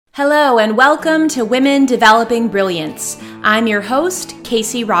Hello and welcome to Women Developing Brilliance. I'm your host,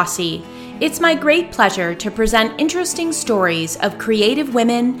 Casey Rossi. It's my great pleasure to present interesting stories of creative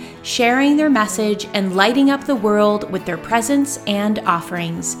women sharing their message and lighting up the world with their presence and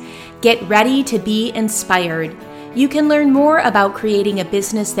offerings. Get ready to be inspired. You can learn more about creating a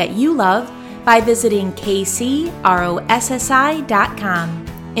business that you love by visiting kcrossi.com.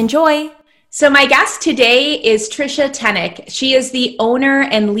 Enjoy! So my guest today is Trisha Tenick. She is the owner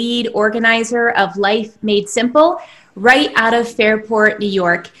and lead organizer of Life Made Simple, right out of Fairport, New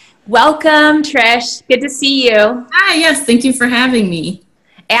York. Welcome, Trish. Good to see you. Hi, yes, thank you for having me.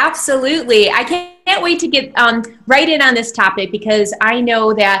 Absolutely. I can't wait to get right in on this topic because I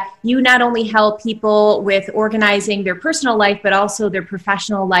know that you not only help people with organizing their personal life, but also their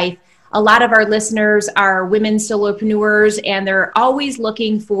professional life. A lot of our listeners are women solopreneurs, and they're always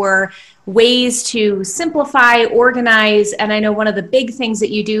looking for ways to simplify, organize. And I know one of the big things that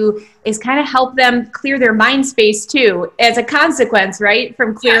you do is kind of help them clear their mind space too, as a consequence, right,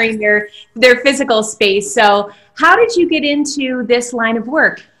 from clearing their physical space. So how did you get into this line of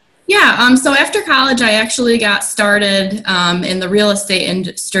work? Yeah, so after college, I actually got started in the real estate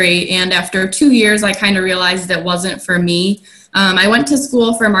industry. And after 2 years, I kind of realized it wasn't for me. I went to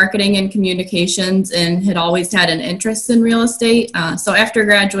school for marketing and communications and had always had an interest in real estate. So after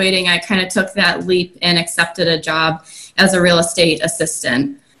graduating, I kind of took that leap and accepted a job as a real estate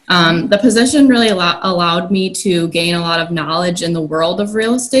assistant. The position really allowed me to gain a lot of knowledge in the world of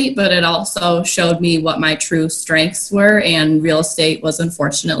real estate, but it also showed me what my true strengths were, and real estate was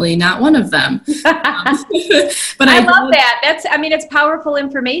unfortunately not one of them. But I love that. It's powerful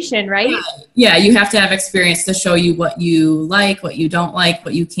information, right? Yeah, you have to have experience to show you what you like, what you don't like,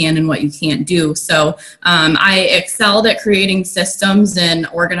 what you can and what you can't do. So I excelled at creating systems and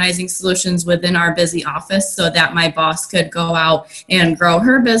organizing solutions within our busy office so that my boss could go out and grow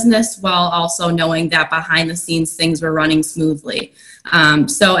her business while also knowing that behind the scenes things were running smoothly.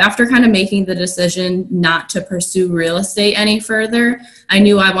 So after kind of making the decision not to pursue real estate any further, I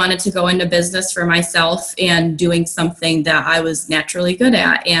knew I wanted to go into business for myself and doing something that I was naturally good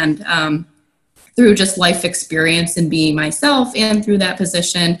at. And through just life experience and being myself, and through that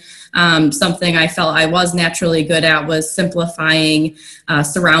position, something I felt I was naturally good at was simplifying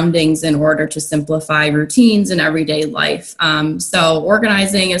surroundings in order to simplify routines in everyday life. So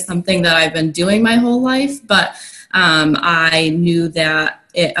organizing is something that I've been doing my whole life, but I knew that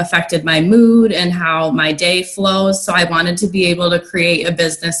it affected my mood and how my day flows. So I wanted to be able to create a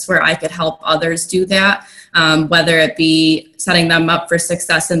business where I could help others do that, whether it be setting them up for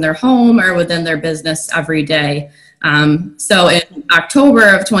success in their home or within their business every day. So in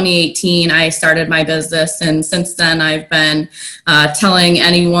October of 2018, I started my business. And since then, I've been telling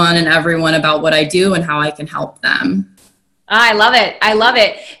anyone and everyone about what I do and how I can help them. I love it. I love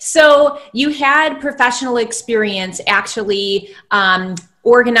it. So you had professional experience actually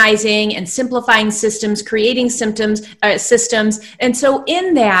organizing and simplifying systems, creating systems. And so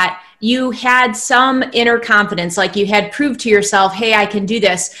in that, you had some inner confidence, like you had proved to yourself, hey, I can do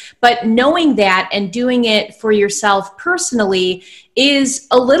this. But knowing that and doing it for yourself personally is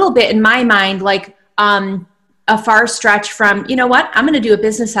a little bit, in my mind, like a far stretch from, you know what, I'm going to do a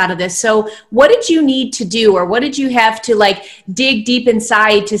business out of this. So what did you need to do, or what did you have to dig deep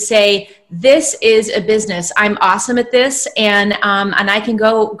inside to say, this is a business, I'm awesome at this, and I can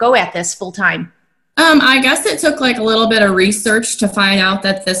go at this full time? I guess it took a little bit of research to find out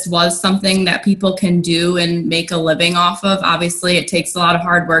that this was something that people can do and make a living off of. Obviously, it takes a lot of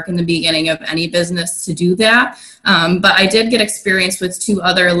hard work in the beginning of any business to do that. But I did get experience with 2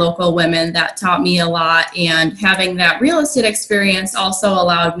 other local women that taught me a lot. And having that real estate experience also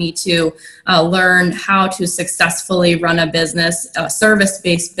allowed me to learn how to successfully run a business, a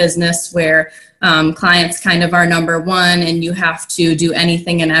service-based business where clients kind of are number one, and you have to do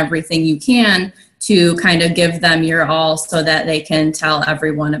anything and everything you can to kind of give them your all so that they can tell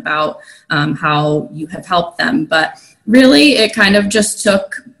everyone about how you have helped them. But really, it kind of just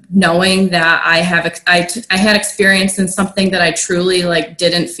took knowing that I had experience in something that I truly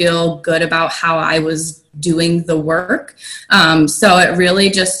didn't feel good about how I was doing the work. So it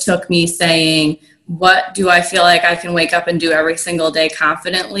really just took me saying, what do I feel like I can wake up and do every single day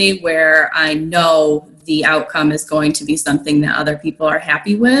confidently, where I know the outcome is going to be something that other people are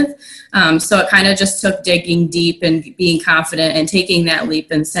happy with. So it kind of just took digging deep and being confident and taking that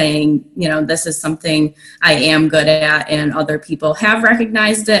leap and saying, this is something I am good at, and other people have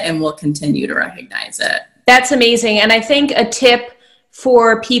recognized it and will continue to recognize it. That's amazing. And I think a tip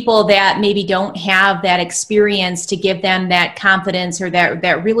for people that maybe don't have that experience to give them that confidence or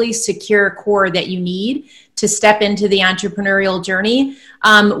that really secure core that you need to step into the entrepreneurial journey.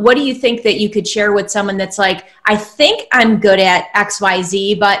 What do you think that you could share with someone that's like, I think I'm good at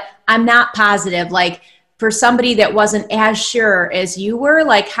XYZ, but I'm not positive? Like, for somebody that wasn't as sure as you were,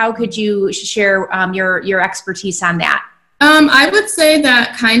 like, how could you share your expertise on that? I would say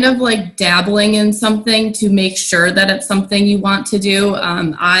that kind of like dabbling in something to make sure that it's something you want to do.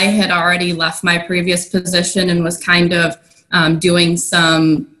 I had already left my previous position and was kind of doing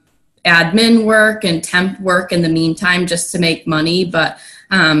some admin work and temp work in the meantime just to make money. But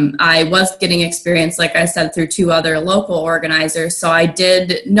I was getting experience, like I said, through 2 other local organizers. So I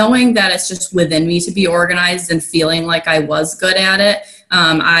did, knowing that it's just within me to be organized and feeling like I was good at it.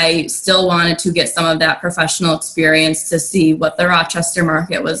 I still wanted to get some of that professional experience to see what the Rochester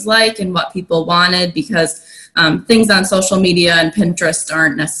market was like and what people wanted, because things on social media and Pinterest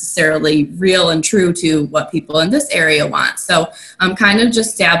aren't necessarily real and true to what people in this area want. So I'm kind of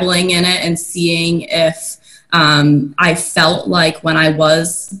just dabbling in it and seeing if I felt like when I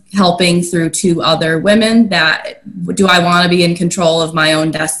was helping through 2 other women, that do I want to be in control of my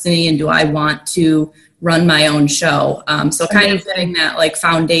own destiny, and do I want to run my own show? So kind of getting that like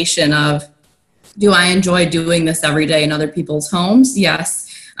foundation of, do I enjoy doing this every day in other people's homes? Yes.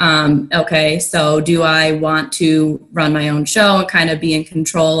 Okay, so do I want to run my own show and kind of be in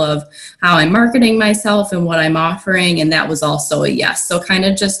control of how I'm marketing myself and what I'm offering? And that was also a yes. So kind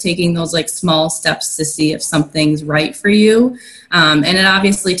of just taking those like small steps to see if something's right for you. And it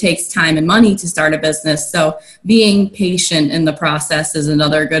obviously takes time and money to start a business. So being patient in the process is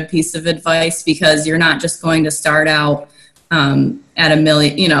another good piece of advice, because you're not just going to start out at a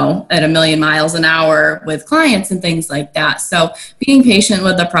million miles an hour with clients and things like that. So being patient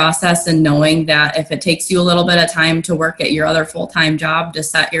with the process and knowing that if it takes you a little bit of time to work at your other full-time job to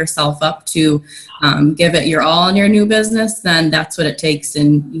set yourself up to give it your all in your new business, then that's what it takes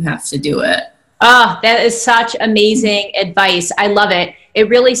and you have to do it. Oh, that is such amazing advice. I love it. It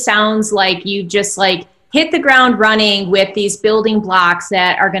really sounds like you just like hit the ground running with these building blocks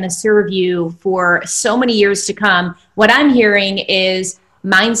that are going to serve you for so many years to come. What I'm hearing is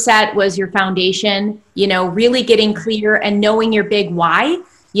mindset was your foundation, really getting clear and knowing your big why,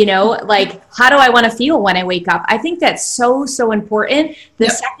 like, how do I want to feel when I wake up? I think that's so, so important. The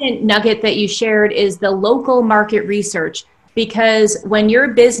second nugget that you shared is the local market research, because when your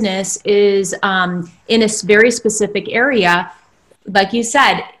business is in a very specific area, like you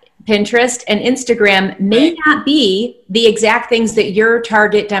said, Pinterest and Instagram may not be the exact things that your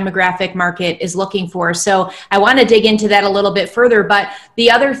target demographic market is looking for. So I want to dig into that a little bit further. But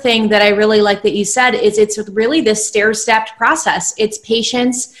the other thing that I really like that you said is it's really this stair-stepped process. It's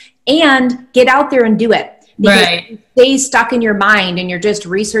patience and get out there and do it. Because if you stay stuck in your mind and you're just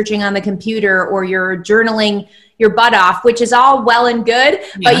researching on the computer or you're journaling your butt off, which is all well and good,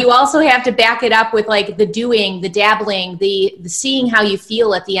 but you also have to back it up with like the doing, the dabbling, the seeing how you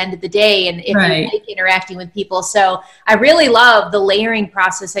feel at the end of the day, and if you like interacting with people. So I really love the layering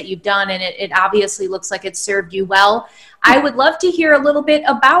process that you've done, and it obviously looks like it served you well. I would love to hear a little bit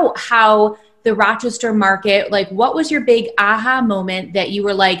about how the Rochester market, like what was your big aha moment that you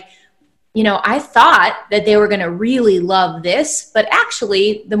were like, I thought that they were going to really love this, but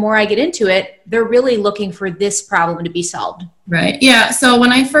actually, the more I get into it, they're really looking for this problem to be solved. Right. Yeah. So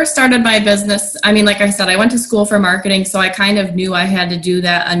when I first started my business, like I said, I went to school for marketing. So I kind of knew I had to do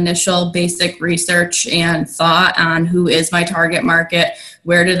that initial basic research and thought on who is my target market,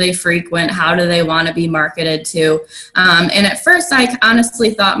 where do they frequent, how do they want to be marketed to. And at first, I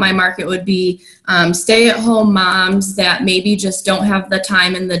honestly thought my market would be stay-at-home moms that maybe just don't have the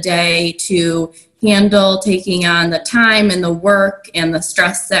time in the day to handle taking on the time and the work and the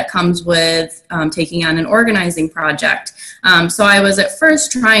stress that comes with taking on an organizing project. So I was at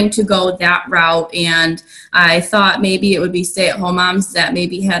first trying to go that route, and I thought maybe it would be stay-at-home moms that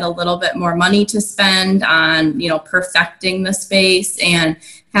maybe had a little bit more money to spend on, perfecting the space and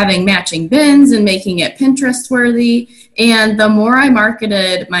having matching bins and making it Pinterest worthy. And the more I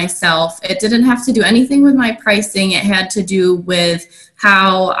marketed myself, it didn't have to do anything with my pricing. It had to do with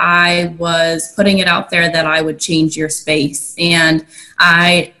how I was putting it out there that I would change your space. And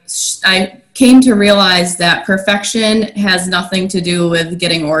I came to realize that perfection has nothing to do with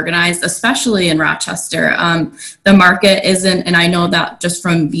getting organized, especially in Rochester. The market isn't, and I know that just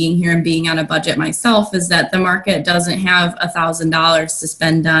from being here and being on a budget myself, is that the market doesn't have $1,000 to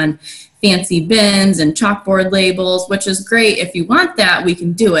spend on fancy bins and chalkboard labels, which is great. If you want that, we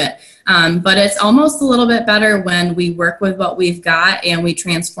can do it. But it's almost a little bit better when we work with what we've got and we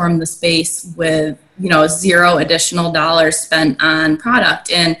transform the space with, zero additional dollars spent on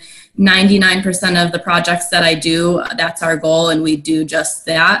product. And 99% of the projects that I do, that's our goal, and we do just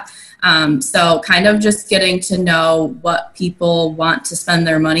that. So kind of just getting to know what people want to spend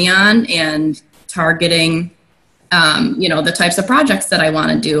their money on and targeting the types of projects that I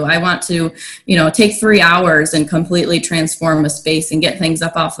want to do. I want to, take 3 hours and completely transform a space and get things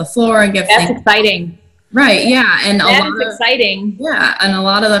up off the floor and That's exciting. Right. Yeah. And that is exciting. Yeah. And a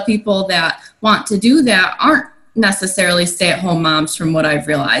lot of the people that want to do that aren't necessarily stay-at-home moms from what I've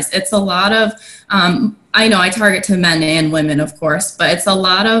realized. It's a lot of, I know I target to men and women, of course, but it's a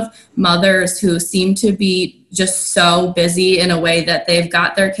lot of mothers who seem to be just so busy in a way that they've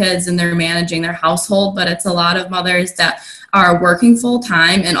got their kids and they're managing their household, but it's a lot of mothers that are working full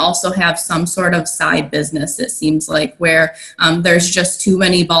time and also have some sort of side business, it seems like, where there's just too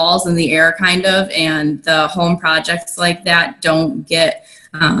many balls in the air kind of, and the home projects like that don't get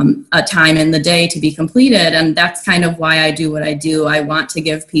a time in the day to be completed. And that's kind of why I do what I do. I want to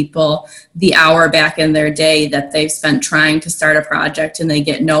give people the hour back in their day that they've spent trying to start a project and they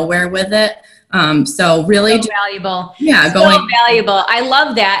get nowhere with it. So really valuable. Yeah. So valuable. I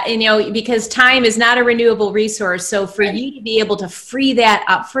love that, because time is not a renewable resource. So for you to be able to free that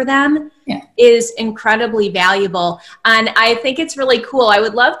up for them is incredibly valuable. And I think it's really cool. I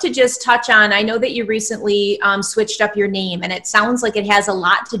would love to just touch on, I know that you recently switched up your name, and it sounds like it has a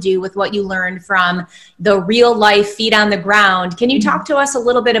lot to do with what you learned from the real life feet on the ground. Can you talk to us a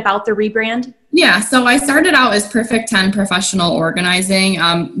little bit about the rebrand? Yeah, so I started out as Perfect 10 Professional Organizing,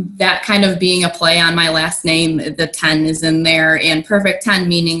 that kind of being a play on my last name. The 10 is in there, and Perfect 10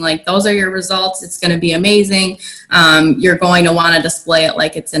 meaning like those are your results. It's going to be amazing. You're going to want to display it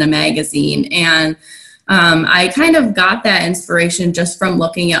like it's in a magazine. And I kind of got that inspiration just from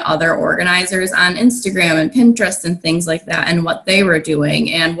looking at other organizers on Instagram and Pinterest and things like that and what they were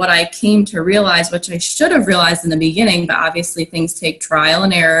doing. And what I came to realize, which I should have realized in the beginning, but obviously things take trial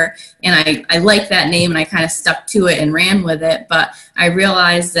and error. And I like that name and I kind of stuck to it and ran with it. But I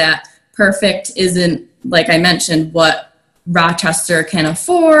realized that perfect isn't, like I mentioned, what Rochester can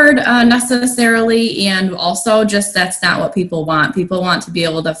afford necessarily, and also just that's not what people want. People want to be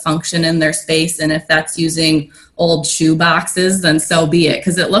able to function in their space, and if that's using old shoe boxes, then so be it,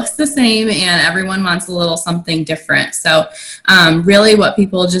 because it looks the same and everyone wants a little something different. So really what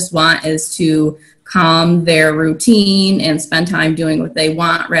people just want is to calm their routine and spend time doing what they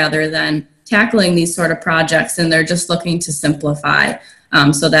want rather than tackling these sort of projects, and they're just looking to simplify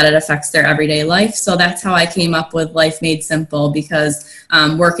so that it affects their everyday life. So that's how I came up with Life Made Simple, because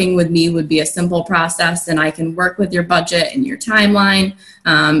working with me would be a simple process, and I can work with your budget and your timeline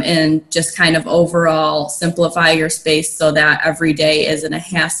and just kind of overall simplify your space so that every day isn't a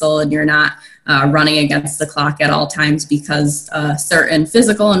hassle and you're not running against the clock at all times because a certain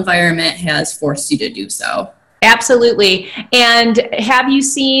physical environment has forced you to do so. Absolutely. And have you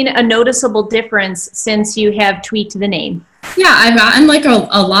seen a noticeable difference since you have tweaked the name? Yeah, I've gotten like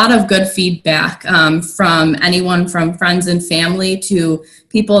a lot of good feedback from anyone from friends and family to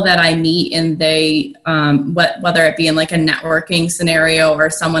people that I meet, and they, whether it be in like a networking scenario or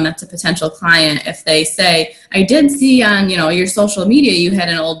someone that's a potential client, if they say, I did see on, your social media, you had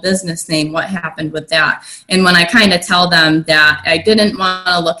an old business name, what happened with that? And when I kind of tell them that I didn't want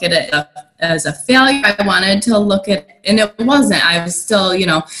to look at it as a failure, I wanted to look at, and it wasn't, I was still,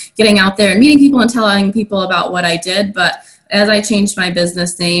 getting out there and meeting people and telling people about what I did. But as I changed my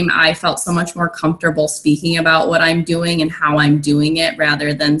business name, I felt so much more comfortable speaking about what I'm doing and how I'm doing it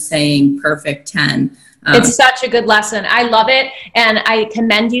rather than saying Perfect 10. It's such a good lesson. I love it. And I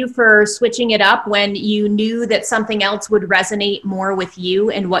commend you for switching it up when you knew that something else would resonate more with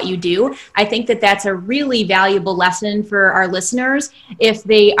you and what you do. I think that that's a really valuable lesson for our listeners. If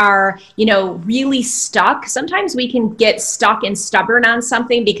they are, really stuck, sometimes we can get stuck and stubborn on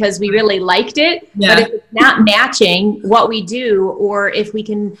something because we really liked it. Yeah. But if it's not matching what we do, or if we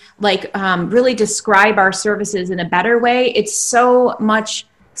can really describe our services in a better way, it's so much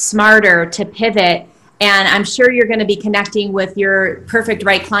smarter to pivot. And I'm sure you're going to be connecting with your perfect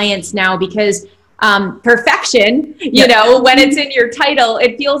right clients now, because perfection, when it's in your title,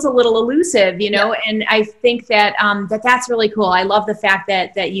 it feels a little elusive, and I think that that's really cool. I love the fact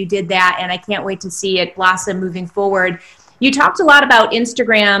that you did that, and I can't wait to see it blossom moving forward. You talked a lot about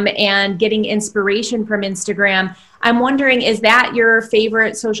Instagram and getting inspiration from Instagram. I'm wondering, is that your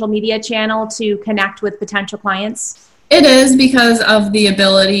favorite social media channel to connect with potential clients? It is, because of the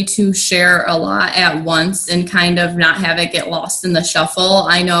ability to share a lot at once and kind of not have it get lost in the shuffle.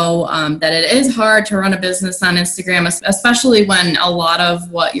 I know that it is hard to run a business on Instagram, especially when a lot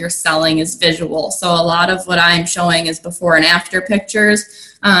of what you're selling is visual. So a lot of what I'm showing is before and after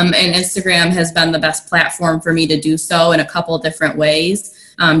pictures, and Instagram has been the best platform for me to do so in a couple different ways.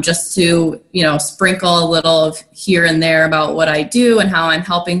 just to, sprinkle a little of here and there about what I do and how I'm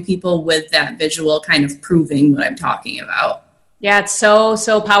helping people with that visual kind of proving what I'm talking about. Yeah, it's so,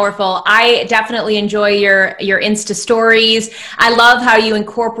 so powerful. I definitely enjoy your Insta stories. I love how you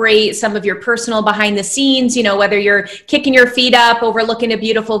incorporate some of your personal behind the scenes, whether you're kicking your feet up, overlooking a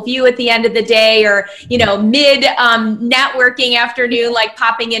beautiful view at the end of the day, or, mid networking afternoon, like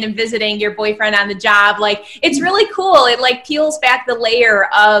popping in and visiting your boyfriend on the job. Like, it's really cool. It like peels back the layer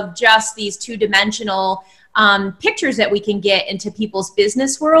of just these two-dimensional pictures that we can get into people's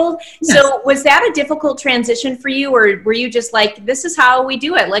business world. Yes. So was that a difficult transition for you, or were you just like, this is how we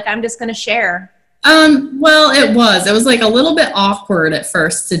do it? Like, I'm just going to share. Well, it was like a little bit awkward at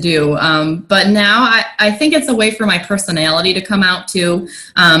first to do. But now I think it's a way for my personality to come out too.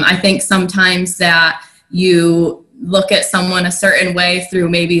 I think sometimes that you look at someone a certain way through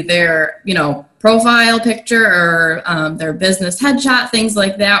maybe their, profile picture or their business headshot, things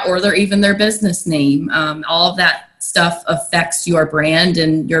like that, or even their business name. All of that stuff affects your brand,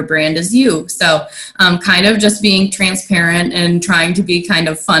 and your brand is you. So kind of just being transparent and trying to be kind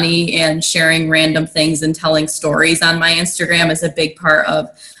of funny and sharing random things and telling stories on my Instagram is a big part of,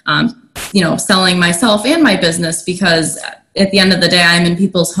 selling myself and my business, because at the end of the day, I'm in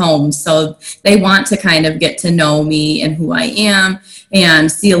people's homes. So they want to kind of get to know me and who I am and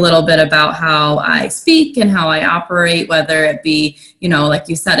see a little bit about how I speak and how I operate, whether it be, like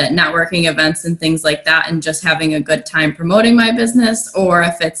you said, at networking events and things like that, and just having a good time promoting my business, or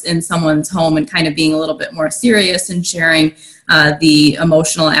if it's in someone's home and kind of being a little bit more serious and sharing the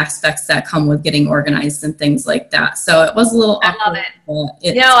emotional aspects that come with getting organized and things like that. So it was a little awkward. I love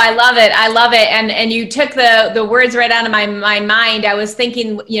it. No, I love it. I love it. And you took the words right out of my mind. I was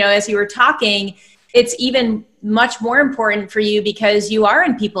thinking, as you were talking, it's even much more important for you because you are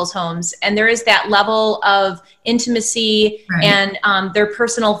in people's homes, and there is that level of intimacy, right, and their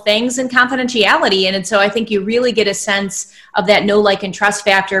personal things and confidentiality. And so I think you really get a sense of that know, like, and trust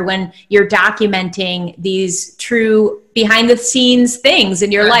factor when you're documenting these true behind the scenes things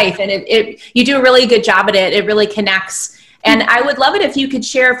in your life. And you do a really good job at it. It really connects. And I would love it if you could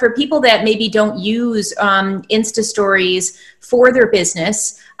share, for people that maybe don't use Insta stories for their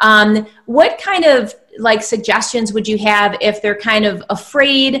business, what kind of suggestions would you have if they're kind of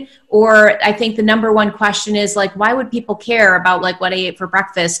afraid? Or I think the number one question is why would people care about what I ate for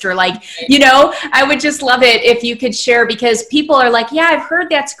breakfast? Or I would just love it if you could share, because people are yeah, I've heard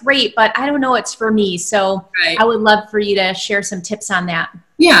that's great, but I don't know it's for me. So right. I would love for you to share some tips on that.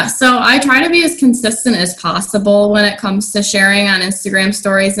 Yeah, so I try to be as consistent as possible when it comes to sharing on Instagram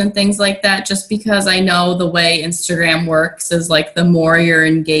stories and things like that, just because I know the way Instagram works is the more you're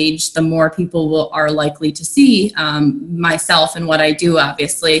engaged, the more people are likely to see myself and what I do,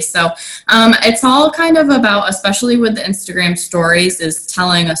 obviously. So it's all kind of about, especially with the Instagram stories, is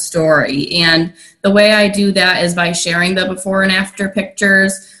telling a story. And the way I do that is by sharing the before and after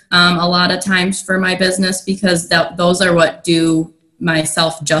pictures a lot of times for my business, because those are what do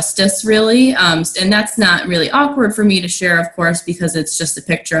myself justice, really. And that's not really awkward for me to share, of course, because it's just a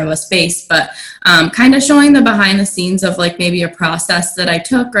picture of a space, but kind of showing the behind the scenes of maybe a process that I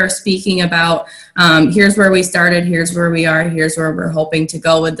took, or speaking about here's where we started, here's where we are, here's where we're hoping to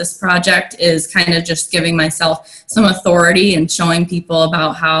go with this project, is kind of just giving myself some authority and showing people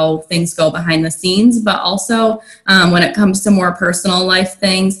about how things go behind the scenes. But also when it comes to more personal life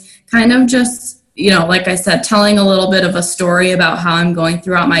things, kind of just, like I said, telling a little bit of a story about how I'm going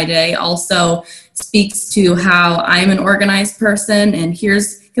throughout my day also speaks to how I'm an organized person. And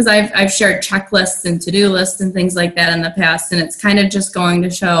because I've shared checklists and to-do lists and things like that in the past, and it's kind of just going to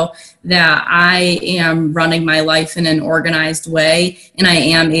show that I am running my life in an organized way, and I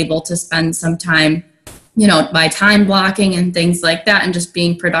am able to spend some time, by time blocking and things like that, and just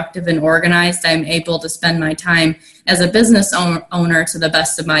being productive and organized, I'm able to spend my time as a business owner to the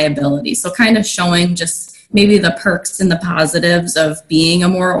best of my ability. So kind of showing just maybe the perks and the positives of being a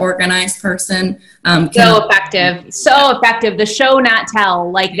more organized person. So effective. The show, not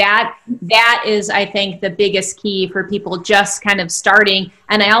tell. That is, I think, the biggest key for people just kind of starting.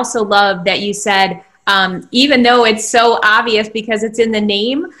 And I also love that you said, even though it's so obvious because it's in the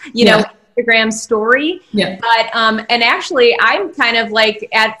name, Instagram story. Yeah. But, and actually I'm kind of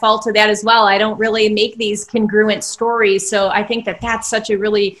at fault to that as well. I don't really make these congruent stories. So I think that that's such a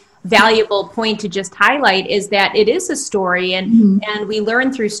really valuable point to just highlight, is that it is a story, and, and we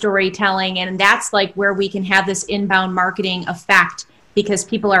learn through storytelling, and that's where we can have this inbound marketing effect because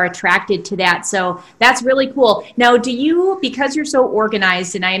people are attracted to that. So that's really cool. Now, do you, because you're so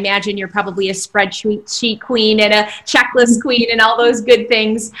organized, and I imagine you're probably a spreadsheet queen and a checklist queen and all those good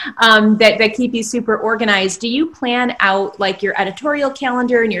things that keep you super organized, do you plan out like your editorial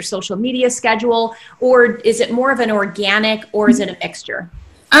calendar and your social media schedule, or is it more of an organic, or is it a mixture?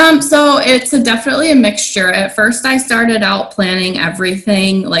 So it's definitely a mixture. At first, I started out planning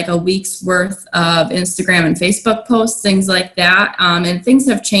everything, like a week's worth of Instagram and Facebook posts, things like that. And things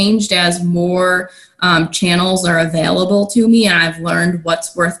have changed as more channels are available to me, and I've learned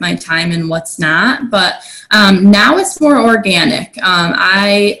what's worth my time and what's not. But now it's more organic.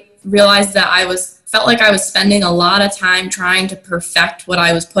 I realized that felt like I was spending a lot of time trying to perfect what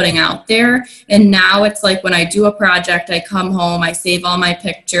I was putting out there. And now it's like when I do a project, I come home, I save all my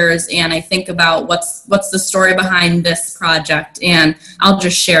pictures, and I think about what's the story behind this project, and I'll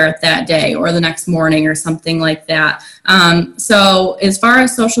just share it that day or the next morning or something like that. So as far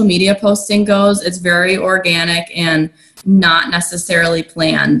as social media posting goes, it's very organic and not necessarily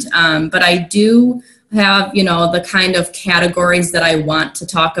planned. But I do have, the kind of categories that I want to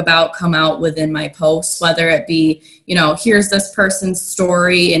talk about come out within my posts, whether it be, here's this person's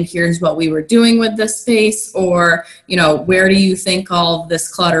story and here's what we were doing with this space, or, where do you think all of this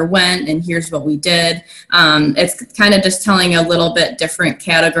clutter went and here's what we did. It's kind of just telling a little bit different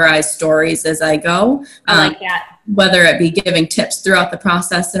categorized stories as I go. I like that. Whether it be giving tips throughout the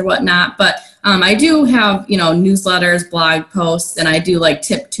process or whatnot. But I do have, newsletters, blog posts, and I do like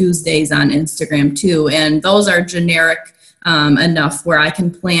Tip Tuesdays on Instagram too. And those are generic enough where I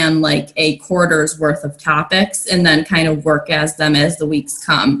can plan like a quarter's worth of topics and then kind of work as them as the weeks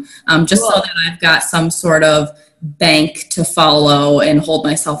come, just so that I've got some sort of bank to follow and hold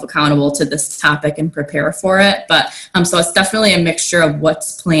myself accountable to this topic and prepare for it. But so it's definitely a mixture of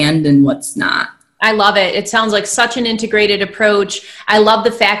what's planned and what's not. I love it. It sounds like such an integrated approach. I love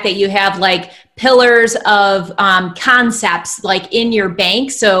the fact that you have like pillars of concepts like in your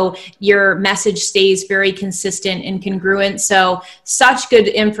bank, so your message stays very consistent and congruent. So such good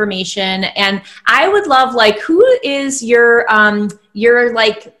information. And I would love, like, who is your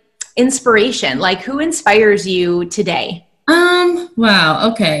like inspiration? Like, who inspires you today? Wow.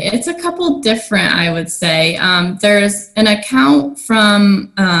 Okay. It's a couple different, I would say. There's an account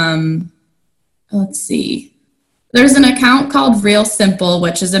from, let's see. There's an account called Real Simple,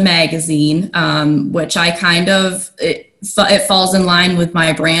 which is a magazine, which I it falls in line with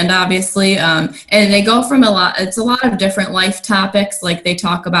my brand, obviously. And they go from it's a lot of different life topics. Like they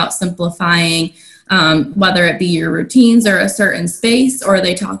talk about simplifying, whether it be your routines or a certain space, or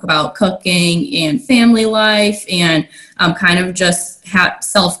they talk about cooking and family life and kind of just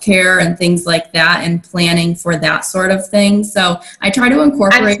self-care and things like that, and planning for that sort of thing. So I try to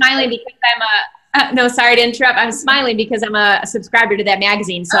incorporate. I'm smiling because no, sorry to interrupt. I'm smiling because I'm a subscriber to that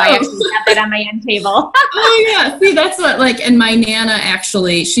magazine. So I actually have that on my end table. Oh yeah. See, that's what, and my Nana,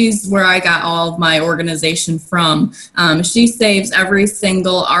 actually, she's where I got all of my organization from. She saves every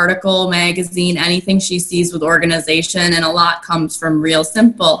single article, magazine, anything she sees with organization. And a lot comes from Real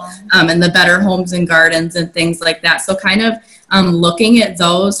Simple, and the Better Homes and Gardens and things like that. So kind of looking at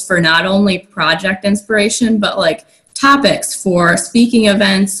those for not only project inspiration, but topics for speaking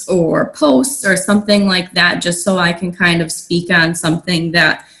events or posts or something like that, just so I can kind of speak on something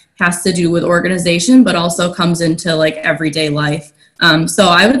that has to do with organization, but also comes into everyday life. So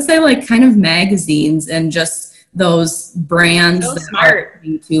I would say kind of magazines and just those brands that are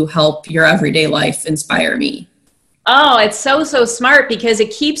to help your everyday life inspire me. Oh, it's so smart because it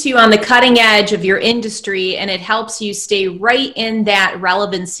keeps you on the cutting edge of your industry and it helps you stay right in that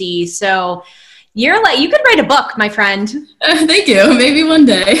relevancy. So you could write a book, my friend. Thank you. Maybe one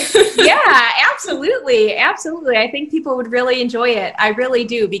day. Yeah, absolutely. Absolutely. I think people would really enjoy it. I really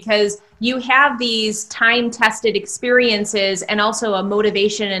do, because you have these time-tested experiences and also a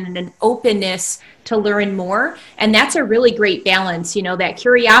motivation and an openness to learn more. And that's a really great balance. That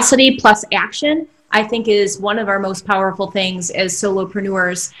curiosity plus action, I think, is one of our most powerful things as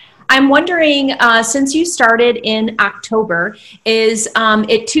solopreneurs. I'm wondering, since you started in October, is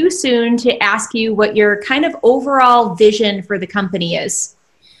it too soon to ask you what your kind of overall vision for the company is?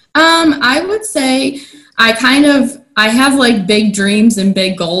 I would say I have big dreams and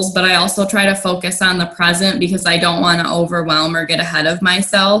big goals, but I also try to focus on the present because I don't want to overwhelm or get ahead of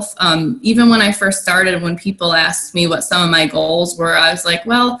myself. Even when I first started, when people asked me what some of my goals were, I was like,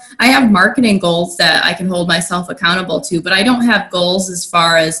 well, I have marketing goals that I can hold myself accountable to, but I don't have goals as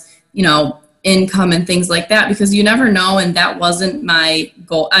far as, income and things like that, because you never know. And that wasn't my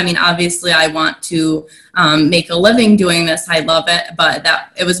goal. I mean, obviously I want to make a living doing this. I love it, but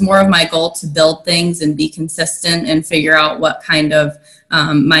that it was more of my goal to build things and be consistent and figure out what kind of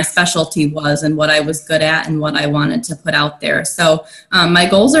my specialty was and what I was good at and what I wanted to put out there. So my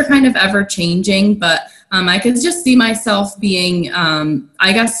goals are kind of ever changing, but I could just see myself being,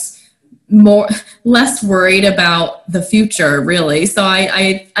 I guess, less worried about the future, really. So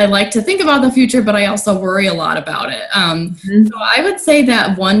I like to think about the future, but I also worry a lot about it. So I would say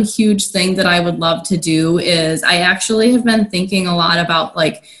that one huge thing that I would love to do is I actually have been thinking a lot about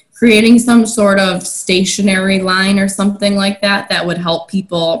like creating some sort of stationary line or something like that that would help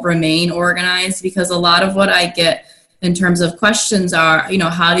people remain organized, because a lot of what I get in terms of questions are, you know,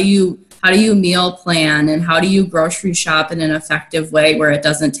 how do you meal plan and how do you grocery shop in an effective way where it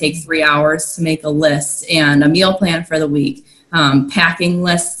doesn't take 3 hours to make a list and a meal plan for the week, packing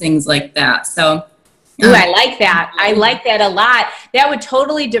lists, things like that. So Ooh, I like that. I like that a lot. That would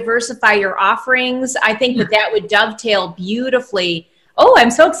totally diversify your offerings. I think that would dovetail beautifully. Oh,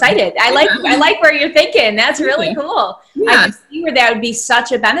 I'm so excited. I like where you're thinking. That's really cool. Yeah. I can see where that would be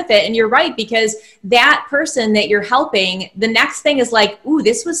such a benefit. And you're right, because that person that you're helping, the next thing is like, ooh,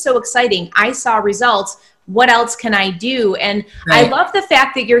 this was so exciting. I saw results. What else can I do? And I love the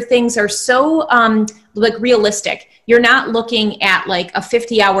fact that your things are so like realistic. You're not looking at like a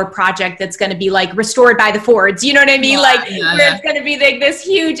 50-hour project that's going to be like restored by the Fords. You know what I mean? Where it's going to be like this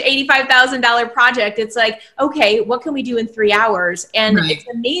huge $85,000 project. It's like, okay, what can we do in 3 hours? And it's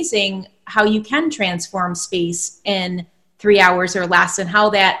amazing how you can transform space in 3 hours or less and how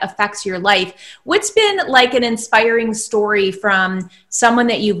that affects your life. What's been like an inspiring story from someone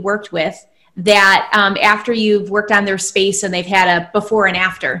that you've worked with that after you've worked on their space and they've had a before and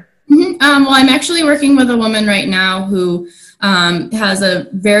after? Well, I'm actually working with a woman right now who has a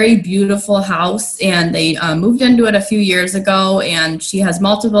very beautiful house, and they moved into it a few years ago, and she has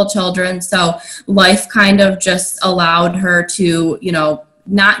multiple children. So life kind of just allowed her to, you know,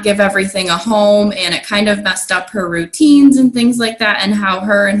 not give everything a home, and it kind of messed up her routines and things like that, and how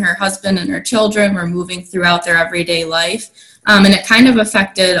her and her husband and her children were moving throughout their everyday life. And it kind of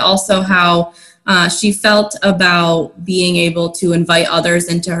affected also how she felt about being able to invite others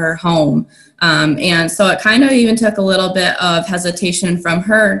into her home. And so it kind of even took a little bit of hesitation from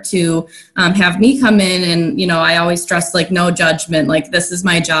her to have me come in. And, you know, I always stress like no judgment, like this is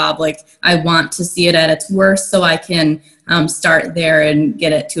my job. Like I want to see it at its worst so I can start there and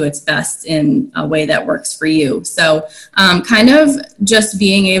get it to its best in a way that works for you. So kind of just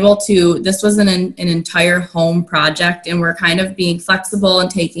being able to, this was an entire home project, and we're kind of being flexible and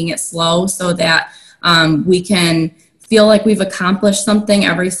taking it slow so that we can feel like we've accomplished something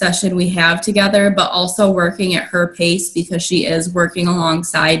every session we have together, but also working at her pace because she is working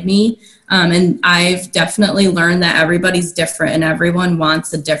alongside me. And I've definitely learned that everybody's different and everyone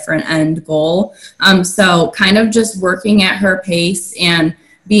wants a different end goal. So kind of just working at her pace and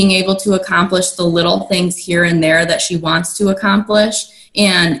being able to accomplish the little things here and there that she wants to accomplish,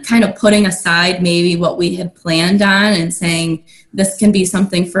 and kind of putting aside maybe what we had planned on and saying, this can be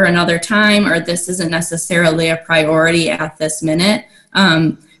something for another time, or this isn't necessarily a priority at this minute.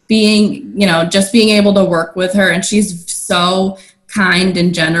 Being, you know, just being able to work with her, and she's so kind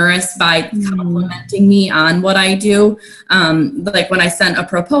and generous by complimenting me on what I do. Like when I sent a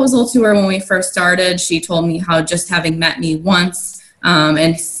proposal to her when we first started, she told me how just having met me once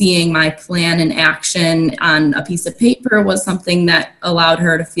and seeing my plan in action on a piece of paper was something that allowed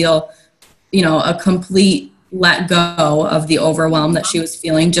her to feel, you know, a complete let go of the overwhelm that she was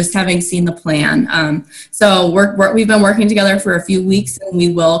feeling, just having seen the plan. So we've been working together for a few weeks, and we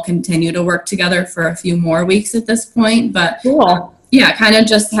will continue to work together for a few more weeks at this point. But cool. Yeah, kind of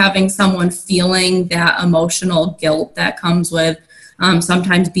just having someone feeling that emotional guilt that comes with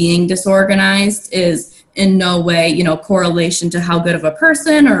sometimes being disorganized is in no way, you know, correlation to how good of a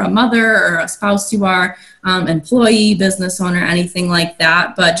person or a mother or a spouse you are, employee, business owner, anything like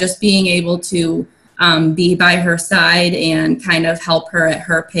that. But just being able to be by her side and kind of help her at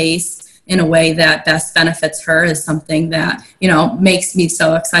her pace in a way that best benefits her is something that, you know, makes me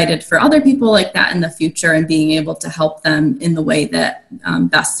so excited for other people like that in the future, and being able to help them in the way that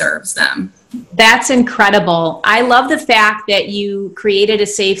best serves them. That's incredible. I love the fact that you created a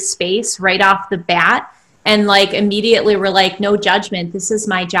safe space right off the bat, and like immediately were like, no judgment, this is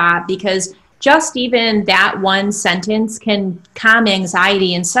my job, because just even that one sentence can calm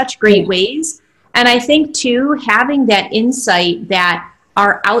anxiety in such great ways. And I think too, having that insight that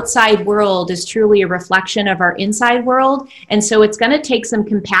our outside world is truly a reflection of our inside world. And so it's going to take some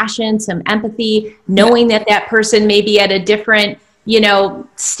compassion, some empathy, knowing that that person may be at a different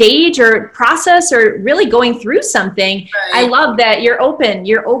stage or process or really going through something. Right. I love that you're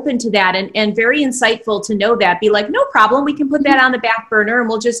open to that, and very insightful to know that. Be like, no problem, we can put that on the back burner and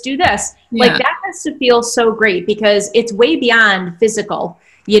we'll just do this. Yeah. Like, that has to feel so great, because it's way beyond physical,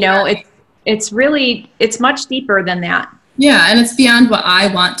 right. It's much deeper than that. Yeah, and it's beyond what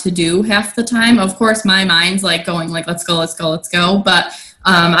I want to do half the time. Of course, my mind's like going like, let's go. But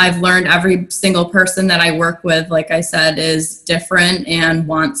I've learned every single person that I work with, like I said, is different and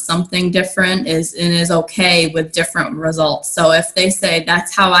wants something different, is okay with different results. So if they say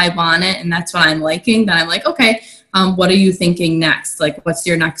that's how I want it and that's what I'm liking, then I'm like, okay, what are you thinking next? Like, what's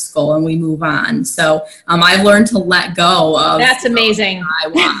your next goal? And we move on. So I've learned to let go of. That's amazing. I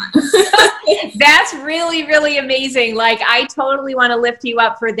want. That's really, really amazing. Like, I totally want to lift you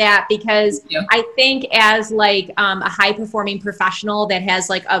up for that, because I think as like a high performing professional that has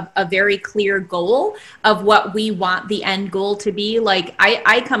like a very clear goal of what we want the end goal to be, like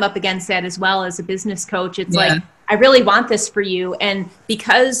I come up against that as well as a business coach. It's like, I really want this for you. And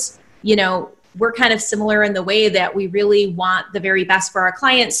because, we're kind of similar in the way that we really want the very best for our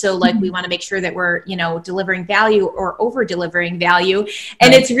clients. So like, we want to make sure that we're, delivering value or over delivering value.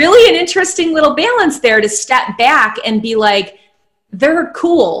 And it's really an interesting little balance there to step back and be like, they're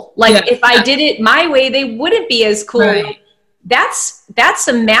cool. Like, if I did it my way, they wouldn't be as cool. Right. That's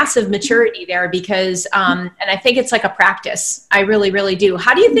some massive maturity there, because, and I think it's like a practice. I really, really do.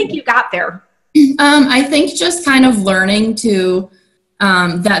 How do you think you got there? I think just kind of learning to,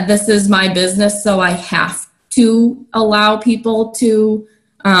 that this is my business, so I have to allow people to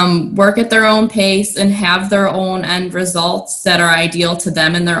work at their own pace and have their own end results that are ideal to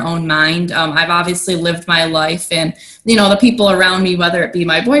them in their own mind. I've obviously lived my life, and the people around me, whether it be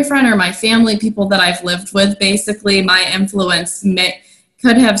my boyfriend or my family, people that I've lived with, basically my influence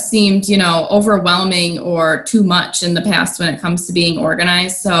could have seemed, overwhelming or too much in the past when it comes to being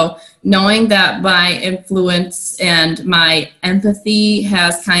organized. So knowing that my influence and my empathy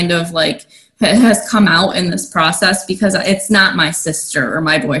has kind of like has come out in this process, because it's not my sister or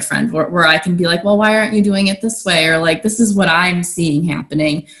my boyfriend where I can be like, well, why aren't you doing it this way? Or like, this is what I'm seeing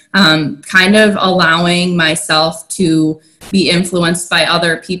happening. Kind of allowing myself to be influenced by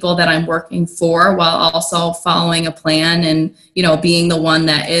other people that I'm working for, while also following a plan and, being the one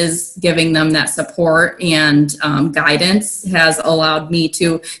that is giving them that support and guidance, has allowed me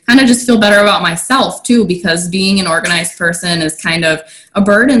to kind of just feel better about myself too, because being an organized person is kind of a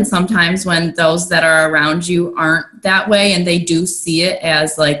burden sometimes when those that are around you aren't that way, and they do see it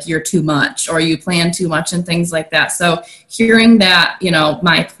as like you're too much or you plan too much and things like that. So hearing that,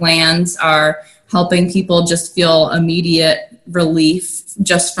 my plans are helping people just feel immediate relief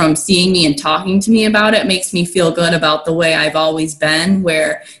just from seeing me and talking to me about it makes me feel good about the way I've always been,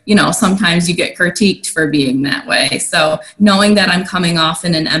 where, sometimes you get critiqued for being that way. So knowing that I'm coming off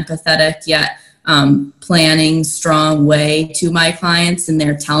in an empathetic yet planning strong way to my clients, and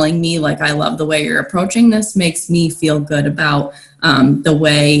they're telling me like, I love the way you're approaching this, makes me feel good about the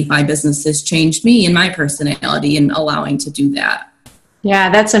way my business has changed me and my personality, and allowing to do that.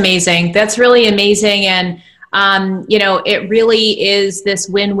 Yeah, that's amazing. That's really amazing. And, it really is this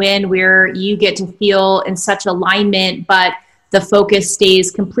win-win where you get to feel in such alignment, but the focus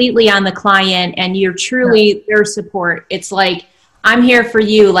stays completely on the client and you're truly their support. It's like, I'm here for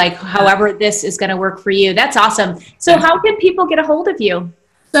you, like however this is going to work for you. That's awesome. So how can people get a hold of you?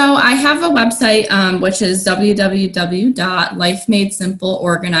 So I have a website, which is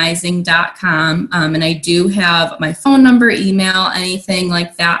www.lifemadesimpleorganizing.com. And I do have my phone number, email, anything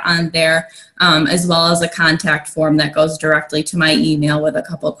like that on there, as well as a contact form that goes directly to my email with a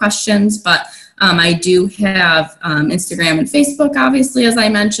couple of questions. But I do have Instagram and Facebook, obviously, as I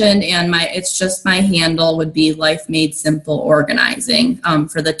mentioned, and it's just my handle would be Life Made Simple Organizing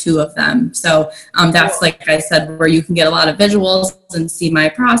for the two of them. So that's, like I said, where you can get a lot of visuals and see my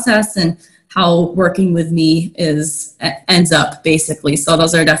process and how working with me ends up, basically. So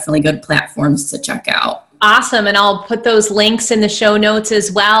those are definitely good platforms to check out. Awesome. And I'll put those links in the show notes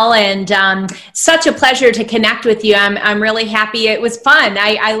as well. And such a pleasure to connect with you. I'm really happy. It was fun.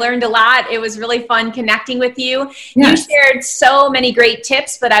 I learned a lot. It was really fun connecting with you. Yes. You shared so many great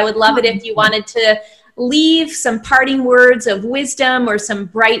tips, but I would love it if you wanted to leave some parting words of wisdom or some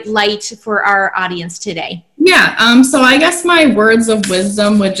bright light for our audience today. Yeah. So I guess my words of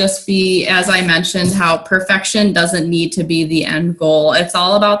wisdom would just be, as I mentioned, how perfection doesn't need to be the end goal. It's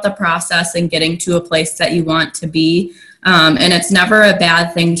all about the process and getting to a place that you want to be. And it's never a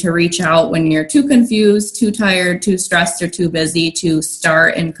bad thing to reach out when you're too confused, too tired, too stressed, or too busy to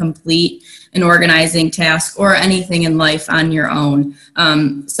start and complete. an organizing task or anything in life on your own.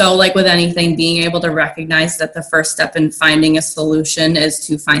 So like with anything, being able to recognize that the first step in finding a solution is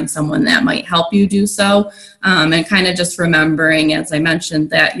to find someone that might help you do so. And kind of just remembering, as I mentioned,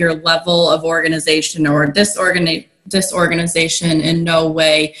 that your level of organization or disorganization in no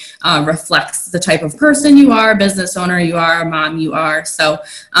way reflects the type of person you are, business owner you are, mom you are. So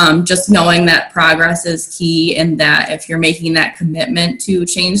just knowing that progress is key, and that if you're making that commitment to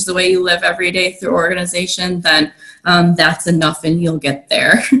change the way you live every day through organization, then that's enough and you'll get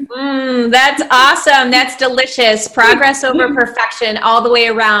there. That's awesome. That's delicious. Progress over perfection all the way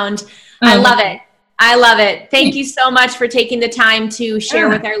around. I love it. I love it. Thank you so much for taking the time to share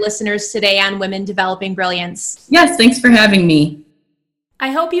with our listeners today on Women Developing Brilliance. Yes, thanks for having me. I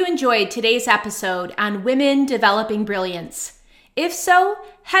hope you enjoyed today's episode on Women Developing Brilliance. If so,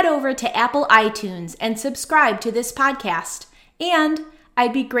 head over to Apple iTunes and subscribe to this podcast. And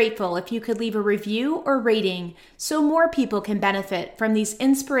I'd be grateful if you could leave a review or rating so more people can benefit from these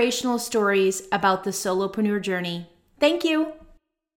inspirational stories about the solopreneur journey. Thank you.